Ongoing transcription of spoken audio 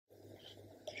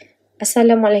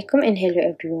Assalamualaikum and hello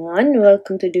everyone.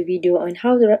 Welcome to the video on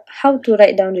how to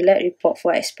write down the lab report for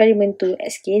experiment 2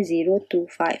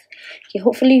 SK025. Okay,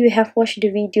 hopefully you have watched the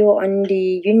video on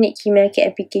the Unique Kimia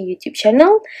KMPK YouTube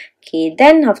channel. Okay,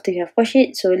 then after you have watched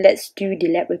it, so let's do the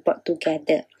lab report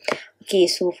together. Okay,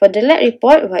 so for the lab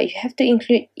report, what you have to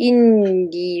include in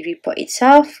the report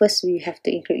itself, first you have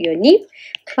to include your name,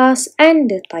 class and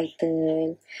the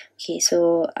title. Okay,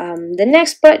 so the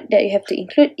next part that you have to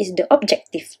include is the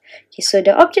objective. Okay, so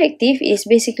the objective is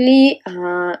basically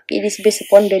it is based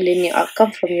upon the learning outcome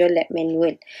from your lab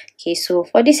manual. Okay, so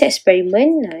for this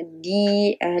experiment,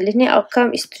 the learning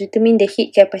outcome is to determine the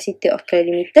heat capacity of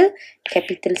calorimeter,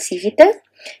 capital C kita,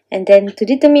 and then to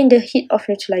determine the heat of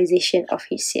neutralization of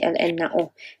HCl and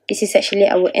NaO. This is actually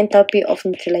our enthalpy of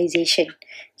neutralization.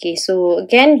 Okay, so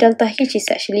again, delta H is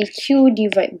actually Q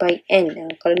divided by N.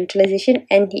 Kalau neutralization,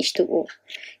 NH2O.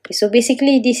 Okay, so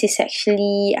basically, this is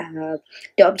actually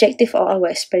the objective of our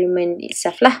experiment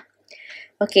itself lah.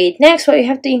 Okay, next what you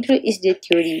have to include is the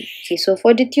theory. Okay, so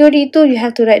for the theory too, you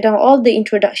have to write down all the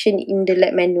introduction in the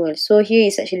lab manual. So here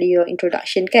is actually your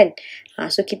introduction kan.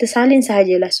 So kita salin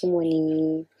sahajalah semua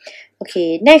ni.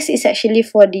 Okay, next is actually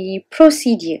for the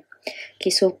procedure. Okay,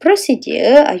 so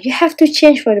procedure, you have to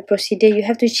change for the procedure, you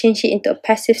have to change it into a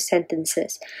passive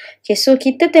sentences. Okay, so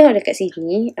kita tengok dekat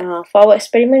sini, for our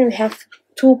experiment we have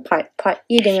two part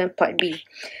A dengan part B.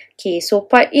 Okay, so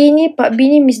part A ni, part B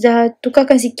ni Miss dah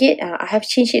tukarkan sikit. I have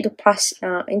changed it to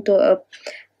into a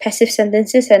passive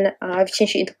sentences and I've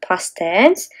changed it into past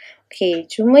tense. Okay,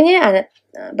 cumanya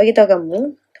bagi tahu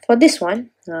kamu, for this one,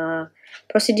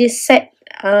 procedure set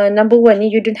number 1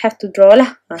 ni you don't have to draw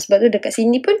lah. Sebab tu dekat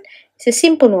sini pun it's a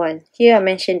simple one. Here I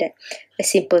mentioned that a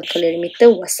simple calorimeter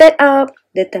was set up,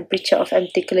 the temperature of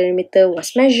empty calorimeter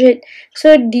was measured.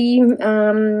 So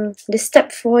the step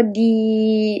for the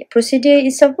procedure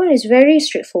itself one is very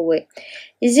straightforward.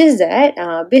 It's just that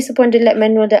based upon the lab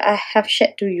manual that I have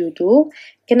shared to you tu,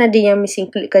 kan ada yang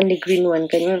mesti includekan the green one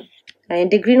kan.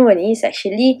 The green one is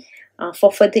actually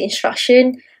for further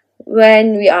instruction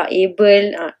when we are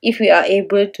able, if we are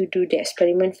able to do the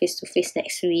experiment face to face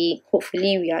next week.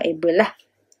 Hopefully we are able lah.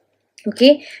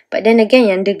 Okay, but then again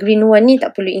yang the green one ni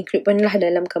tak perlu include pun lah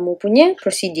dalam kamu punya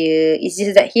procedure. It's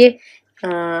just that here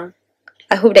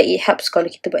I hope that it helps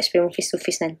kalau kita buat eksperimen face to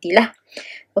face nantilah.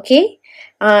 Okay,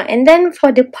 and then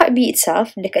for the part B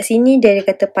itself, dekat sini dia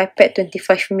kata pipette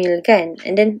 25 ml kan.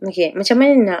 And then okay, macam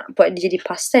mana nak buat dia jadi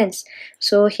past tense?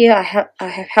 So here I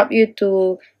have helped you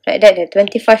to write that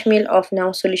 25 ml of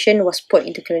NaO solution was poured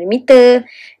into calorimeter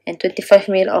and 25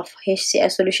 ml of HCl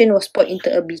solution was poured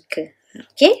into a beaker.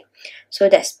 Okay, so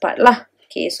that's part lah.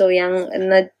 Okay, so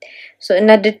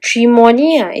another 3 more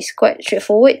ni is quite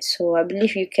straightforward. So I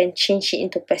believe you can change it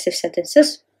into passive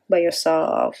sentences by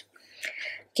yourself.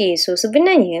 Okay, so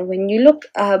sebenarnya when you look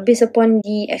based upon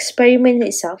the experiment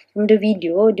itself from the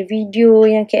video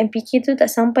yang KMPK tu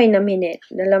tak sampai 6 minit,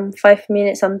 dalam 5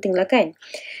 minutes something lah kan.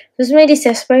 So sebenarnya this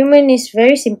experiment is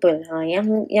very simple.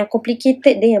 Yang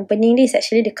complicated dia, yang pening dia is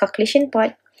actually the calculation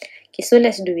part. Okay, so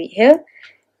let's do it here.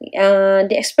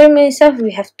 The experiment itself,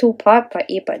 we have two parts,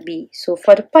 part A, part B. So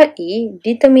for the part A,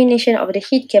 determination of the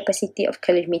heat capacity of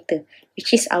calorimeter,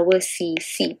 which is our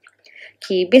CC.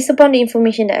 Okay, based upon the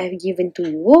information that I have given to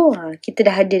you, kita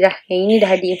dah ada dah, yang ini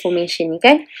dah ada information ni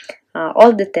kan.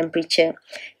 All the temperature.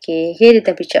 Okay, here the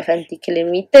temperature of empty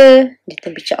calorimeter, the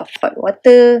temperature of hot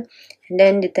water, and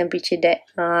then the temperature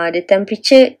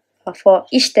for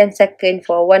each 10 second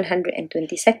for 120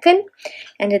 second,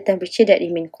 and the temperature that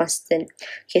remain constant.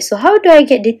 Okay, so how do I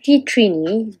get the T3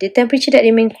 ni, the temperature that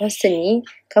remain constant ni?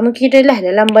 Kamu kira lah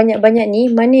dalam banyak-banyak ni,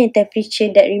 mana yang temperature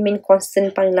that remain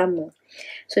constant paling lama.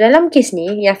 So dalam kes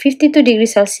ni, yang 52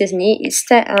 degrees Celsius ni, it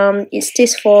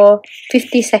stays for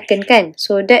 50 second kan.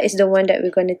 So that is the one that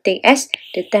we're going to take as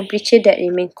the temperature that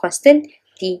remain constant,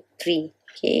 T3.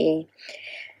 Okay.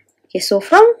 Okay, so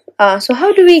so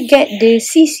how do we get the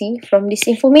CC from this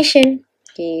information?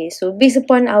 Okay, so based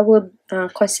upon our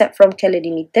concept from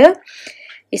calorimeter,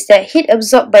 is that heat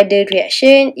absorbed by the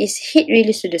reaction is heat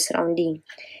released to the surrounding.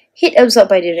 Heat absorbed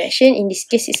by the reaction, in this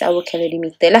case is our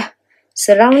calorimeter lah.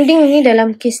 Surrounding ni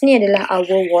dalam case ni adalah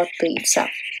our water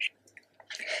itself.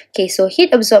 Okay, so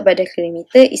heat absorbed by the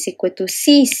calorimeter is equal to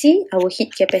CC, our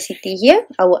heat capacity here,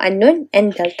 our unknown,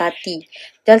 and delta T.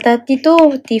 Delta T tu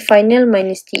T final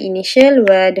minus T initial,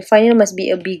 where the final must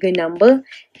be a bigger number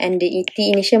and the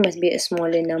T initial must be a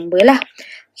smaller number lah.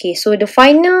 Okay, so the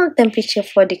final temperature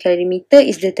for the calorimeter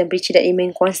is the temperature that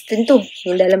remain constant tu,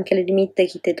 yang dalam calorimeter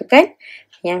kita tu kan.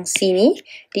 yang C ni,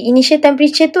 the initial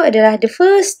temperature tu adalah the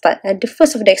first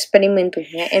of the experiment tu,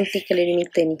 yang empty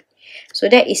calorimeter ni. So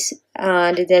that is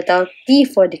the delta T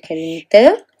for the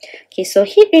calorimeter. Okay, so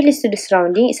heat released to the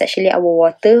surrounding is actually our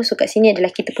water. So kat sini adalah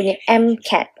kita punya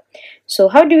MCAT. So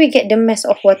how do we get the mass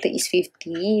of water is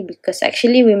 50? Because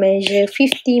actually we measure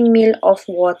 50 ml of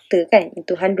water kan,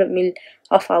 into 100 ml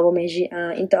of our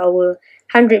into our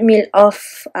 100 ml of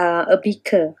a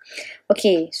beaker.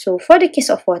 Okay, so for the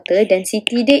case of water,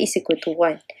 density dia is equal to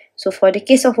 1. So for the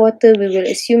case of water, we will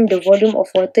assume the volume of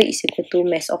water is equal to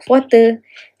mass of water.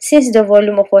 Since the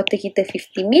volume of water kita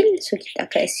 50 ml, so kita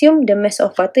akan assume the mass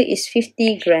of water is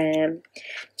 50 gram.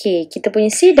 Okay, kita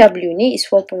punya CW ni is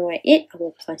 4.18,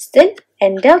 our constant.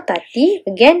 And delta T,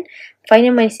 again,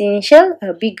 final minus initial,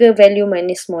 bigger value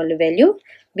minus smaller value.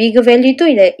 Bigger value tu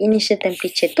the initial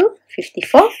temperature tu,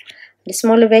 54. The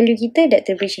smaller value kita, that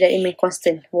temperature that remain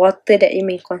constant. Water that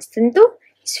remain constant tu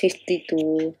is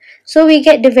 52. So we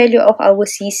get the value of our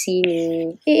CC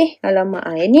ni. Alamak.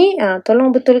 Ni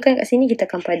tolong betulkan kat sini, kita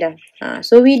akan padam.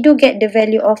 So we do get the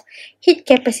value of heat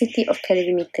capacity of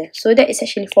calorimeter. So that is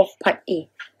actually for part A.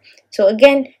 So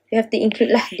again, we have to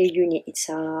include lah the unit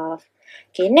itself.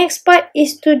 Okay, next part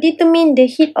is to determine the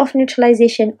heat of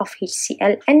neutralization of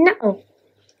HCl and NaO.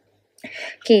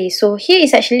 Okay, so here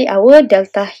is actually our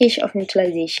delta H of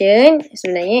neutralization.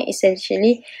 Sebenarnya is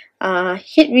actually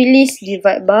heat release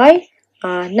divided by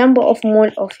number of mole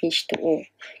of H2O.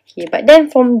 Okay, but then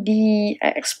from the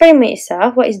experiment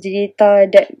itself, what is the data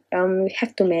that we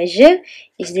have to measure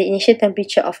is the initial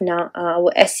temperature of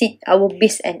our acid, our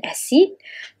base and acid.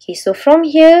 Okay, so from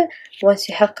here, once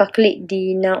you have calculate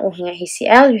the NaO dengan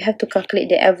HCl, you have to calculate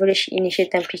the average initial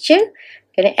temperature.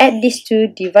 Gonna add this to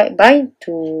divide by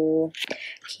 2.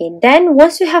 Okay, then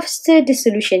once you have stirred the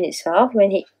solution itself,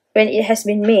 when it has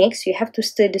been mixed, you have to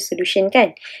stir the solution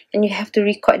kan, and you have to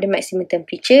record the maximum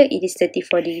temperature. It is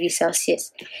 34 degrees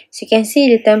Celsius. So you can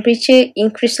see the temperature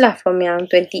increase lah from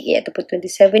yang 28 ataupun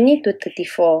 27 ni to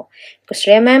 34. Because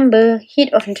remember,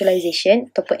 heat of neutralization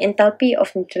ataupun enthalpy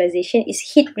of neutralization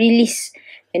is heat release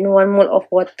and 1 mole of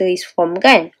water is formed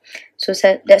kan. So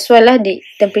that's why lah the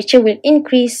temperature will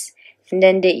increase. And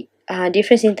then the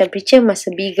difference in temperature must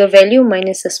a bigger value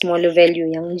minus a smaller value,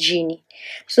 yang G ni.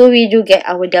 So we do get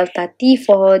our delta T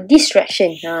for this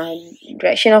direction.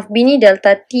 Direction of B ni,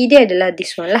 delta T dia adalah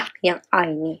this one lah, yang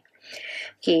I ni.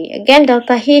 Okay, again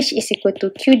delta H is equal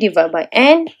to Q divided by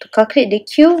N. To calculate the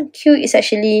Q, Q is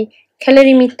actually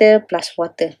calorimeter plus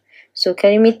water. So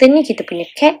calorimeter ni kita punya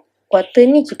CAT, water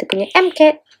ni kita punya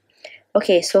MCAT.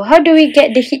 Okay, so how do we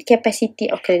get the heat capacity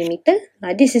of calorimeter?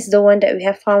 This is the one that we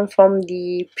have found from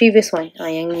the previous one.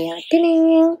 Yang ni.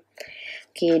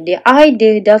 Okay,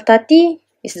 the delta T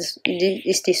is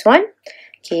this one.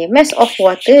 Okay, mass of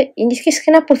water. In this case,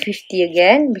 kenapa 50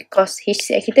 again? Because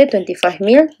HCl kita 25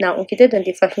 ml. Now kita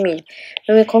 25 ml.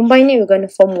 When we combine it, we're going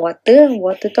to form water.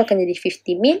 Water tu akan jadi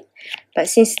 50 ml.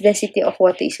 But since density of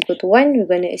water is equal to 1,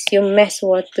 we're going to assume mass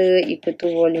water equal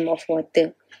to volume of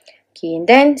water. Okay, and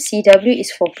then CW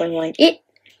is 4.18.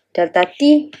 Delta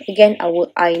T, again,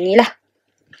 our I ni lah.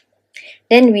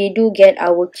 Then we do get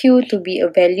our Q to be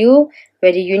a value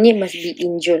where the unit must be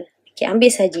in joule. Okay, ambil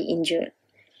saja in joule.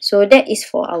 So that is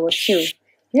for our Q.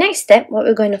 Next step, what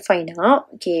we're going to find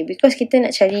out, okay, because kita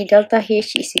nak cari delta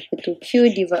H is equal to Q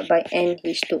divided by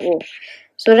NH2O.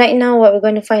 So right now, what we're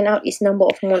going to find out is number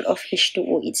of mole of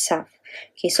H2O itself.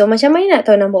 Okay, so macam mana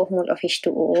nak tahu number of mole of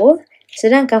H2O?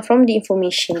 Sedangkan from the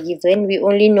information given, we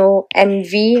only know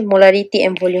MV, molarity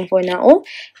and volume for NaO,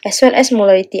 as well as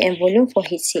molarity and volume for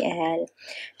HCl.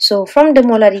 So from the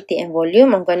molarity and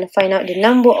volume, I'm going to find out the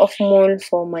number of mole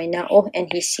for my NaO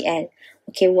and HCl.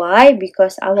 Okay, why?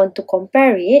 Because I want to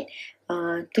compare it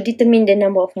to determine the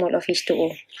number of mole of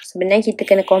H2O. Sebenarnya kita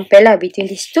kena compare lah between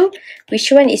these two.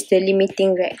 Which one is the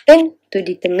limiting reactant to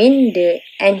determine the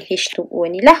NH2O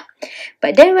ni lah.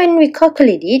 But then when we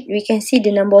calculate it, we can see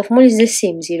the number of mole is the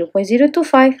same, 0.025.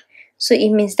 So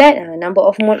it means that number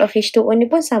of mole of H2O ni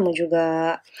pun sama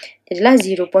juga. Dia adalah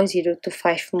 0.025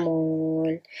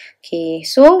 mole. Okay,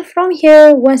 so from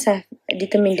here, once I've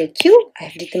determined the Q,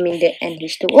 I've determined the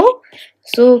NH2O.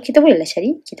 So kita bolehlah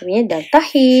cari kita punya delta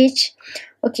H.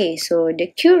 Okay, so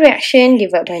the Q reaction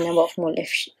divided by number of mole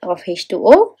of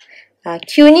H2O.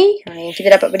 Q ni yang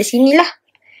kita dapat pada sini lah.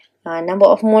 Number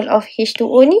of mole of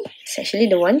H2O ni is actually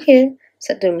the one here.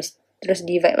 Satu terus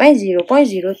divide by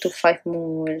 0.025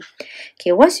 mole. Okay,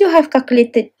 once you have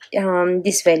calculated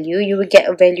this value, you will get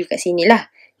a value kat sini lah.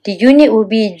 The unit will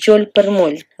be joule per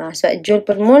mole. So at joule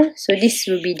per mole, so this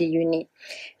will be the unit.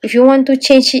 If you want to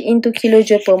change it into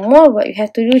kilojoule per mole, what you have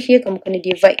to do here, kamu kena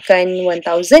dividekan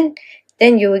 1000.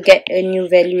 then you will get a new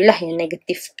value lah yang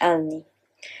negative L ni.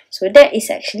 So that is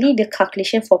actually the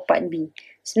calculation for part B.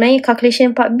 Sebenarnya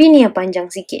calculation part B ni yang panjang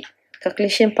sikit.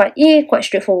 Calculation part A quite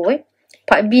straightforward.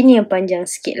 Part B ni yang panjang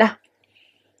sikit lah.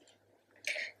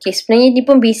 Okay, sebenarnya ni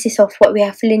pun basis of what we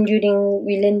have learned during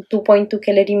we learn 2.2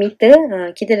 calorimeter.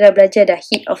 Kita dah belajar dah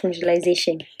heat of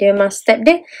neutralization. Dia memang step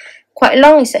dia quite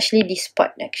long, is actually this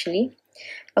part actually.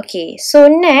 Okay, so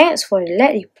next for the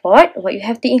lab report, what you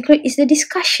have to include is the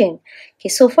discussion. Okay,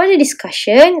 so for the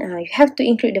discussion, you have to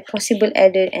include the possible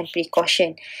error and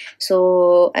precaution.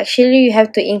 So actually you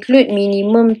have to include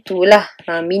minimum 2 lah,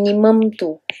 minimum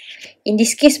 2. In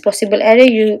this case, possible error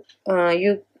you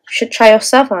should try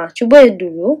yourself. Cuba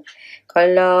dulu.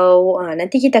 Kalau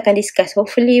nanti kita akan discuss.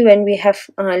 Hopefully when we have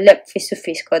lab face to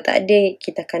face. Kalau tak ada,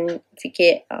 kita akan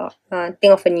fikir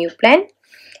think of a new plan.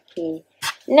 Okay.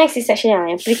 Next is actually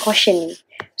yang precaution.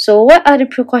 So what are the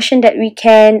precaution that we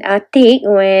can take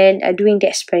when doing the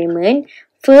experiment?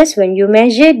 First, when you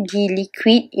measure the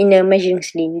liquid in a measuring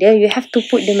cylinder, you have to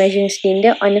put the measuring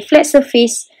cylinder on a flat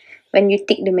surface when you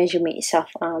take the measurement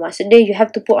itself. Maksudnya you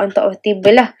have to put on top of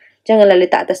table lah. Janganlah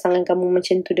letak atas tangan kamu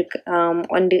macam tu dekat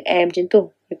on the air macam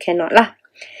tu. You cannot lah.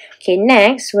 Okay,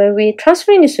 next, when we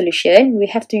transfer in the solution,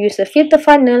 we have to use a filter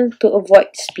funnel to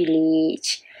avoid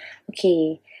spillage.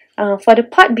 Okay, for the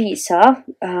part B itself,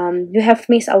 you have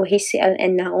mixed our HCl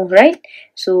and NaO, right?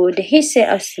 So the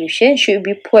HCl solution should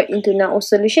be poured into NaO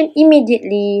solution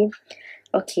immediately.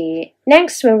 Okay,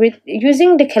 next, when we're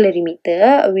using the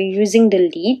calorimeter, we're using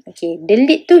the lid. Okay, the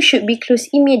lid too should be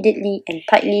closed immediately and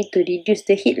tightly to reduce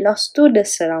the heat loss to the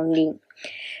surrounding.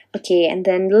 Okay, and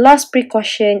then the last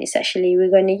precaution is actually we're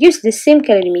going to use the same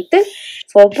calorimeter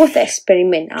for both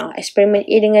experiment. Experiment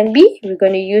A dengan B, we're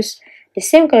going to use the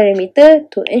same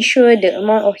calorimeter to ensure the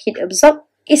amount of heat absorbed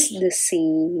is the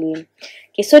same.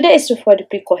 Okay, so that is for the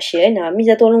precaution.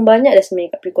 Miss dah tolong banyak dah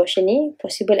sebenarnya kat precaution ni.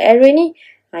 Possible error ni,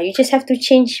 you just have to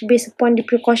change based upon the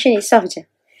precaution itself je.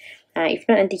 If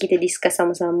not, nanti kita discuss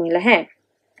sama-sama lah.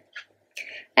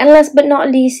 And last but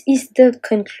not least is the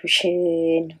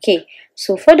conclusion. Okay,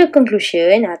 so for the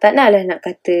conclusion, tak nak lah nak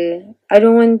kata, I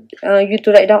don't want you to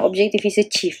write down objective is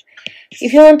achieved.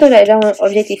 If you want to write down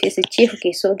objective is achieved,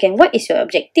 okay, so again, what is your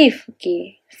objective?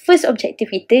 Okay, first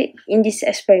objective kita in this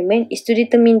experiment is to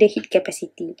determine the heat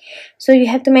capacity. So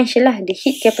you have to mention lah, the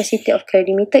heat capacity of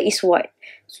calorimeter is what?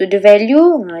 So the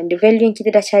value yang kita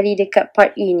dah cari dekat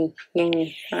part A ni, yang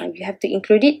ni, you have to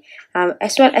include it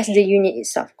as well as the unit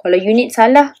itself. Kalau unit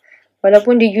salah,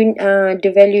 walaupun the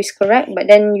value is correct,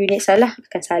 but then unit salah,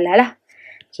 akan salah lah.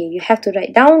 Okay, you have to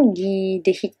write down the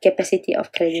heat capacity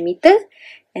of calorimeter.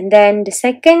 And then the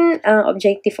second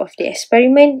objective of the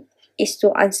experiment is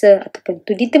to answer ataupun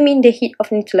to determine the heat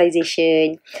of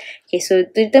neutralization. Okay, so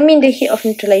to determine the heat of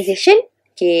neutralization,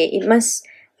 okay, it must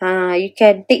you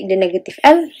can take the negative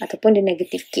L ataupun the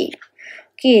negative K.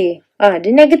 Okay,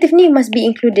 the negative ni must be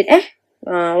included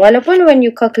walaupun when you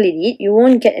calculate it, you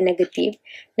won't get a negative.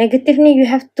 Negative ni you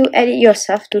have to add it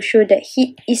yourself to show that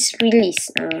heat is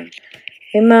released.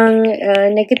 Memang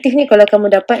negatif ni kalau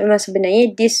kamu dapat, memang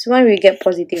sebenarnya this one will get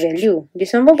positive value. This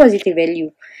one pun positive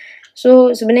value.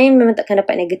 So sebenarnya memang takkan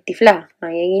dapat negatif lah.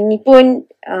 Yang ini pun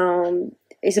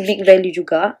is a big value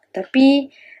juga. Tapi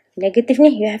negatif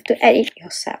ni you have to add it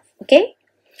yourself. Okay?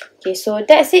 Okay, so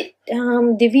that's it.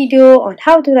 The video on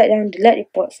how to write down the lab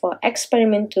report for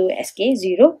experiment 2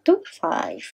 SK025.